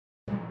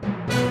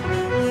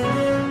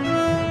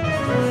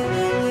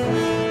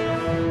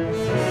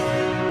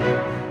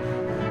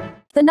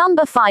The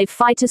number 5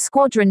 Fighter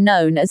Squadron,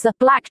 known as the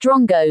Black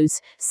Drongos,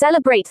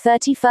 celebrate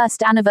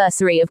 31st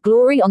anniversary of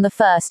glory on the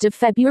 1st of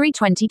February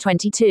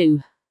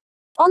 2022.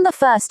 On the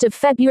 1st of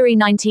February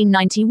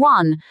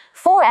 1991,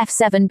 4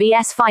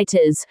 F-7BS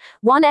fighters,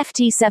 1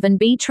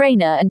 FT-7B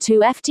trainer and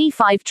 2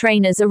 FT-5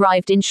 trainers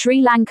arrived in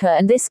Sri Lanka,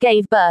 and this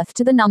gave birth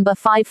to the number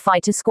 5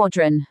 Fighter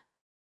Squadron.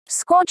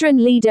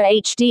 Squadron leader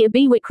H.D.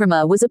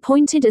 Abiwikrama was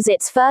appointed as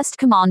its first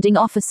commanding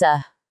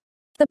officer.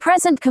 The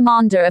present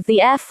commander of the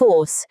Air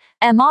Force,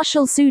 Air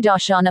Marshal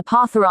Sudarshana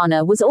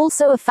Patharana, was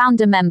also a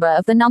founder member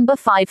of the number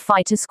 5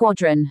 Fighter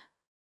Squadron.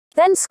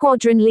 Then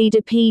Squadron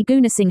Leader P.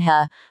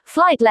 Gunasinghe,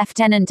 Flight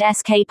Lieutenant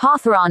S.K.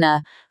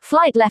 Patharana,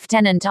 Flight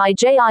Lieutenant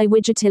I.J.I.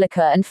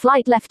 Wijatilaka and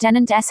Flight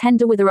Lieutenant S.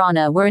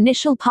 Hendawitharana were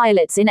initial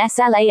pilots in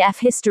SLAF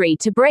history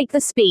to break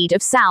the speed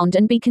of sound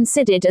and be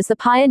considered as the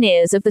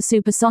pioneers of the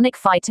supersonic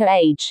fighter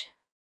age.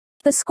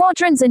 The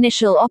squadron's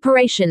initial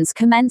operations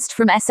commenced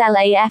from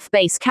SLAF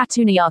base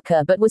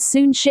Katunayaka but was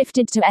soon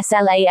shifted to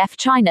SLAF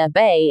China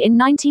Bay in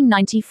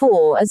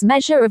 1994 as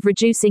measure of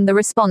reducing the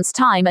response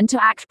time and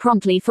to act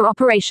promptly for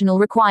operational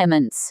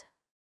requirements.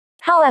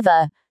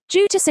 However,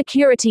 due to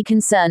security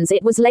concerns,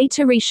 it was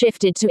later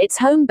reshifted to its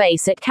home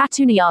base at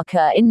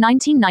Katunayaka in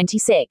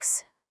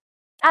 1996.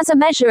 As a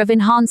measure of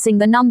enhancing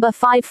the number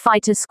 5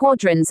 Fighter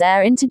Squadron's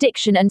air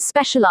interdiction and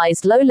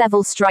specialized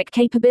low-level strike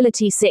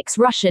capability, 6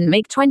 Russian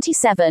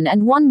MiG-27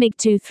 and 1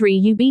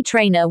 MiG-23UB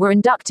trainer were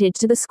inducted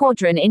to the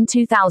squadron in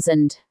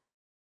 2000.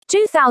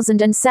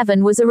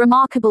 2007 was a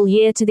remarkable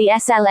year to the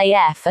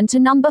SLAF and to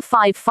number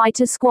 5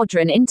 Fighter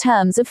Squadron in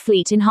terms of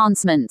fleet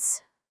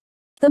enhancements.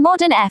 The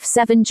modern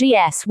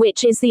F-7GS,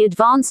 which is the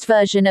advanced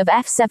version of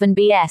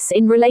F-7BS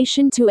in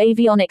relation to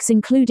avionics,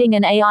 including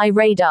an AI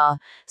radar,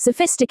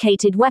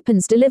 sophisticated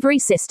weapons delivery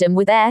system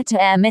with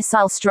air-to-air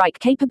missile strike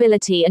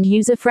capability and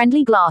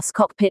user-friendly glass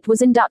cockpit,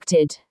 was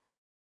inducted.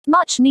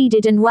 Much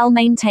needed and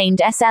well-maintained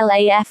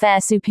SLAF air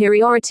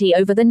superiority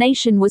over the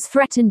nation was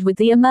threatened with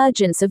the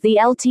emergence of the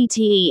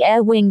LTTE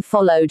air wing,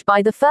 followed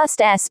by the first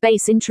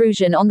airspace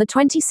intrusion on the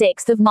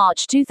 26th of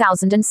March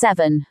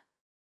 2007.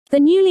 The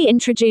newly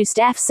introduced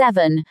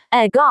F-7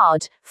 Air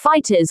Guard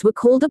fighters were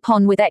called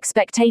upon with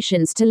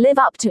expectations to live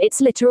up to its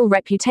literal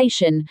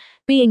reputation,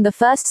 being the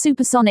first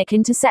supersonic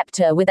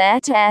interceptor with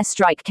air-to-air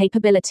strike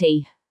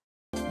capability.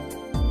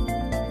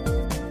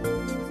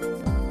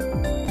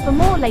 For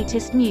more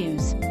latest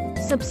news,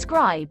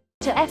 subscribe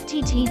to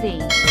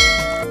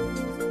FTTV.